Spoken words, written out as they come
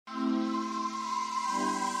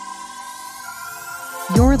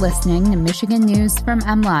You're listening to Michigan News from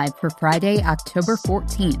MLive for Friday, October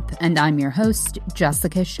 14th, and I'm your host,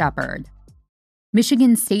 Jessica Shepard.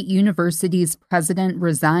 Michigan State University's president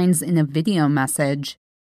resigns in a video message.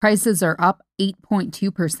 Prices are up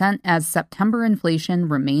 8.2% as September inflation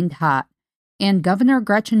remained hot. And Governor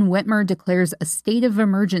Gretchen Whitmer declares a state of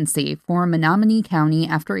emergency for Menominee County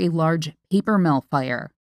after a large paper mill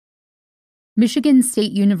fire. Michigan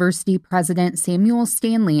State University President Samuel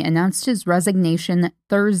Stanley announced his resignation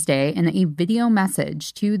Thursday in a video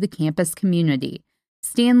message to the campus community.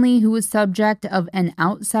 Stanley, who was subject of an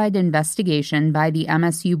outside investigation by the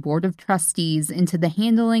MSU Board of Trustees into the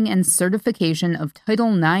handling and certification of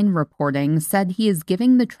Title IX reporting, said he is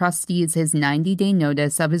giving the trustees his 90-day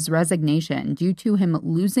notice of his resignation due to him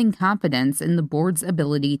losing confidence in the board's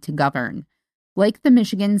ability to govern. Like the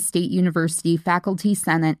Michigan State University Faculty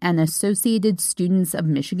Senate and Associated Students of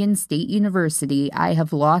Michigan State University, I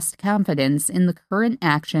have lost confidence in the current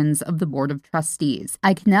actions of the Board of Trustees.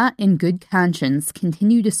 I cannot in good conscience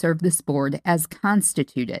continue to serve this board as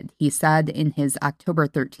constituted, he said in his October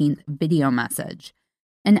 13th video message.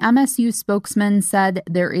 An MSU spokesman said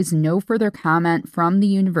there is no further comment from the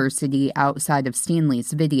university outside of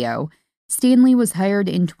Stanley's video. Stanley was hired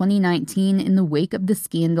in 2019 in the wake of the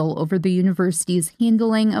scandal over the university's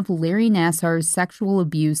handling of Larry Nassar's sexual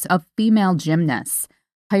abuse of female gymnasts.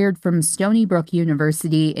 Hired from Stony Brook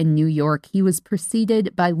University in New York, he was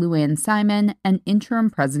preceded by Luann Simon and interim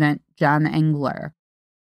president John Engler.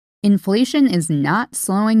 Inflation is not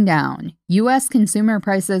slowing down. U.S. consumer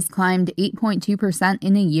prices climbed 8.2%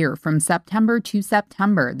 in a year from September to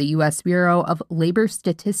September, the U.S. Bureau of Labor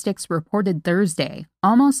Statistics reported Thursday,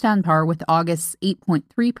 almost on par with August's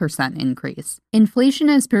 8.3% increase. Inflation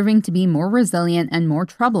is proving to be more resilient and more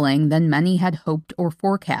troubling than many had hoped or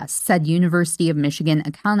forecast, said University of Michigan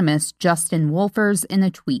economist Justin Wolfers in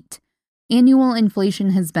a tweet. Annual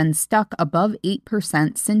inflation has been stuck above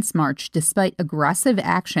 8% since March despite aggressive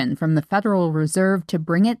action from the Federal Reserve to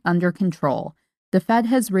bring it under control. The Fed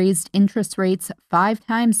has raised interest rates 5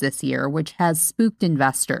 times this year, which has spooked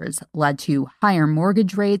investors, led to higher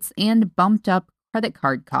mortgage rates, and bumped up credit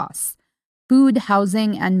card costs. Food,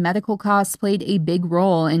 housing, and medical costs played a big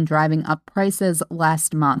role in driving up prices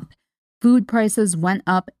last month. Food prices went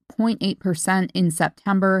up 0.8% in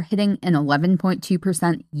September, hitting an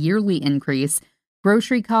 11.2% yearly increase.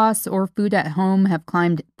 Grocery costs or food at home have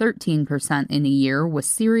climbed 13% in a year, with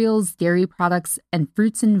cereals, dairy products, and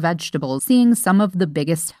fruits and vegetables seeing some of the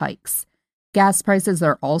biggest hikes. Gas prices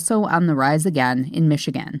are also on the rise again in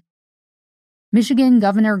Michigan. Michigan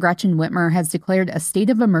Governor Gretchen Whitmer has declared a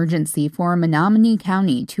state of emergency for Menominee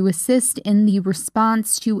County to assist in the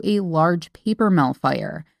response to a large paper mill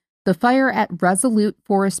fire. The fire at Resolute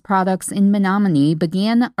Forest Products in Menominee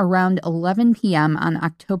began around 11 p.m. on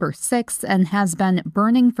October 6th and has been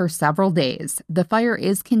burning for several days. The fire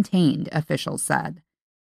is contained, officials said.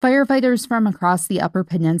 Firefighters from across the Upper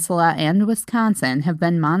Peninsula and Wisconsin have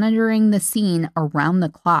been monitoring the scene around the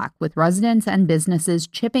clock, with residents and businesses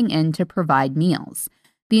chipping in to provide meals.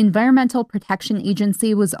 The Environmental Protection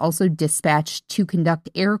Agency was also dispatched to conduct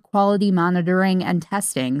air quality monitoring and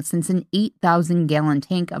testing since an 8,000-gallon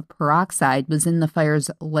tank of peroxide was in the fire's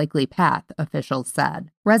likely path, officials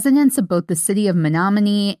said. Residents of both the city of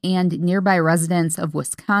Menominee and nearby residents of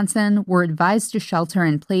Wisconsin were advised to shelter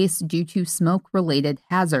in place due to smoke-related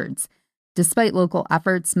hazards. Despite local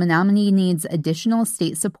efforts, Menominee needs additional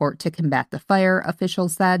state support to combat the fire,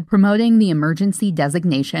 officials said, promoting the emergency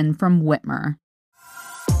designation from Whitmer.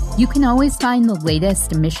 You can always find the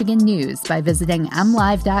latest Michigan news by visiting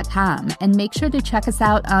mlive.com, and make sure to check us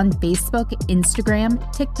out on Facebook,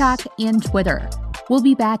 Instagram, TikTok, and Twitter. We'll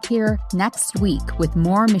be back here next week with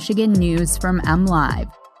more Michigan news from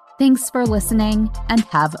MLive. Thanks for listening, and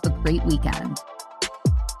have a great weekend.